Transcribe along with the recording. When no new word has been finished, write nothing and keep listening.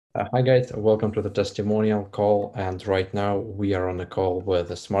Hi guys, welcome to the testimonial call. And right now we are on a call with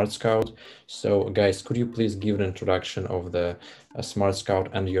the SmartScout. So guys, could you please give an introduction of the SmartScout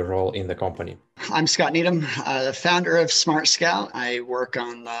and your role in the company? I'm Scott Needham, the founder of SmartScout. I work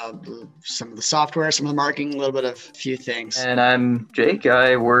on some of the software, some of the marketing, a little bit of a few things. And I'm Jake.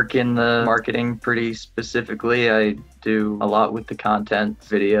 I work in the marketing pretty specifically. I do a lot with the content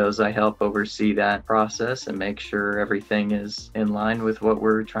videos. I help oversee that process and make sure everything is in line with what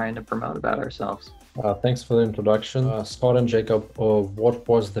we're trying to promote about ourselves. Thanks for the introduction. Scott and Jacob, what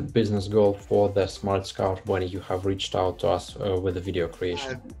was the business goal for the SmartScout when you have reached out to us with the video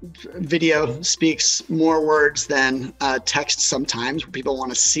creation? Video speaks more words than text sometimes. People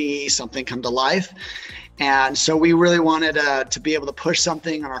want to see something come to life. And so we really wanted to be able to push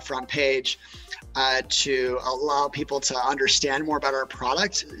something on our front page to allow people to understand more about our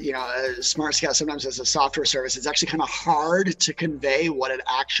product. You know, SmartScout sometimes as a software service, it's actually kind of hard to convey what it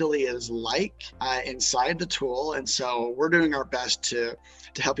actually is like inside the tool. And so we're doing our best to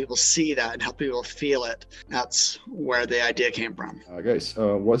help people see that and help people feel it. That's where the idea came from. Guys,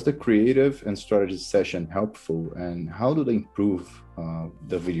 was the creative and strategy session helpful, and how do they improve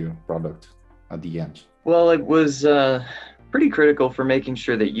the video product at the end? Well, it was pretty critical for making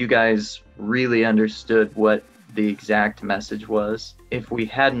sure that you guys really understood what the exact message was. If we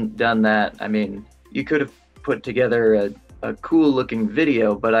hadn't done that, I mean, you could have put together a cool looking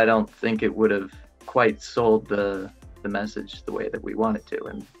video, but I don't think it would have quite sold the message the way that we wanted to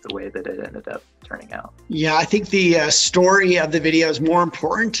and the way that it ended up turning out. Yeah, I think the story of the video is more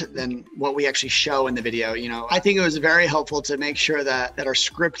important than what we actually show in the video. You know, I think it was very helpful to make sure that our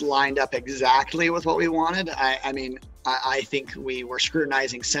script lined up exactly with what we wanted. I think we were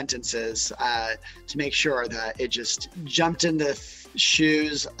scrutinizing sentences to make sure that it just jumped in the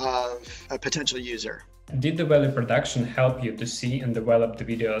shoes of a potential user. Did the Value.Production help you to see and develop the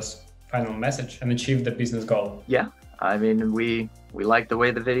video's final message and achieve the business goal? Yeah, I mean, we like the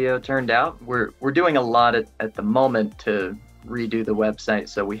way the video turned out. We're doing a lot at the moment to redo the website,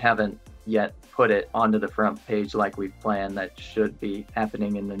 so we haven't yet put it onto the front page like we've planned. That should be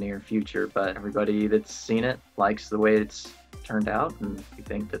happening in the near future, but everybody that's seen it likes the way it's turned out, and we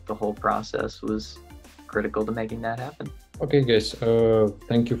think that the whole process was critical to making that happen. Okay guys,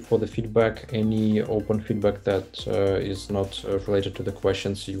 thank you for the feedback. Any open feedback that is not related to the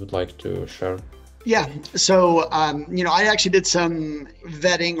questions you would like to share? Yeah, so, you know, I actually did some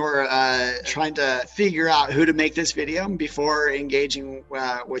vetting or trying to figure out who to make this video before engaging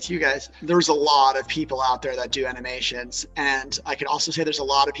with you guys. There's a lot of people out there that do animations, and I could also say there's a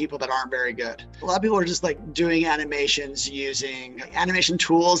lot of people that aren't very good. A lot of people are just like doing animations using animation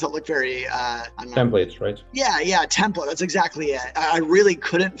tools that look very, templates, right? Yeah, template, that's exactly it. I really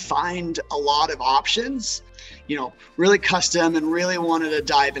couldn't find a lot of options, you know, really custom, and really wanted to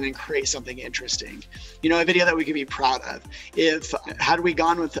dive in and create something interesting. You know, a video that we could be proud of. Had we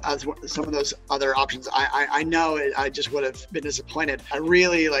gone with some of those other options, I know I just would have been disappointed. I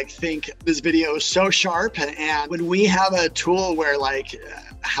really think this video is so sharp, and when we have a tool where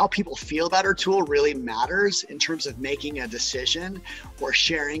how people feel about our tool really matters in terms of making a decision or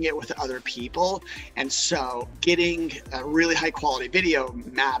sharing it with other people. And so getting a really high quality video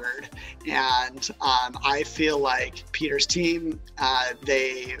mattered. And I feel like Peter's team,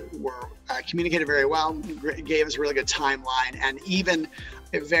 they were communicated very well, gave us a really good timeline, and even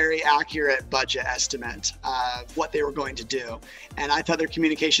a very accurate budget estimate of what they were going to do. And I thought their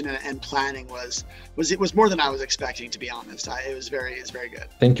communication and planning was more than I was expecting, to be honest. It was very good.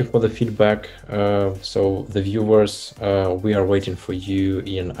 Thank you for the feedback. So the viewers, we are waiting for you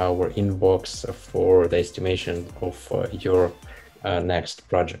in our inbox for the estimation of your next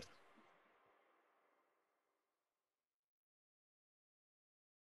project.